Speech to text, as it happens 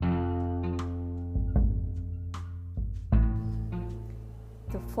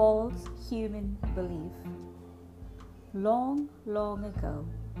false human belief. Long, long ago,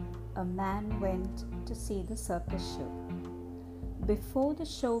 a man went to see the circus show. Before the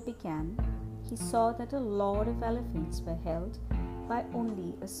show began, he saw that a lot of elephants were held by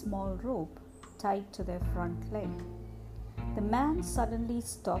only a small rope tied to their front leg. The man suddenly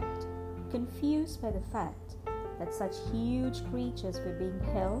stopped, confused by the fact that such huge creatures were being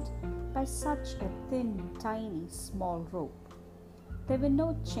held by such a thin, tiny, small rope. There were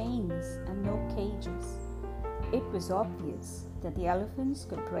no chains and no cages. It was obvious that the elephants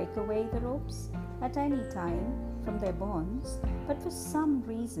could break away the ropes at any time from their bonds, but for some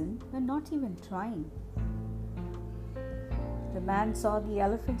reason were not even trying. The man saw the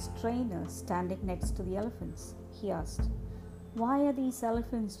elephant's trainer standing next to the elephants. He asked, "Why are these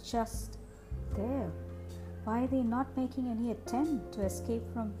elephants just there? Why are they not making any attempt to escape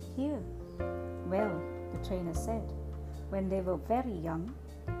from here?" "Well," the trainer said, "when they were very young,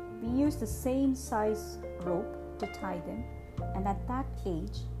 we used the same size rope to tie them, and at that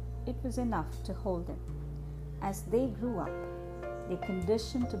age, it was enough to hold them. As they grew up, they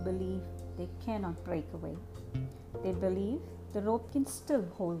conditioned to believe they cannot break away. They believe the rope can still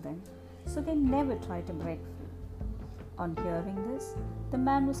hold them, so they never try to break free." On hearing this, the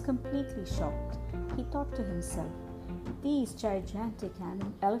man was completely shocked. He thought to himself, these gigantic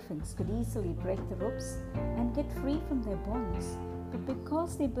elephants could easily break the ropes and get free from their bonds, but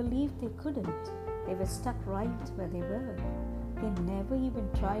because they believed they couldn't, they were stuck right where they were. They never even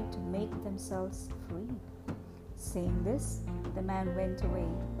tried to make themselves free. Saying this, the man went away.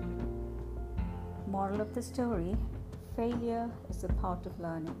 Moral of the story: failure is a part of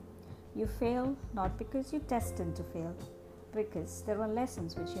learning. You fail not because you're destined to fail, because there are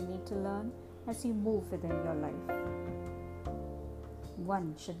lessons which you need to learn as you move within your life.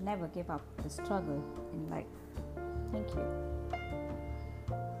 One should never give up the struggle in life. Thank you.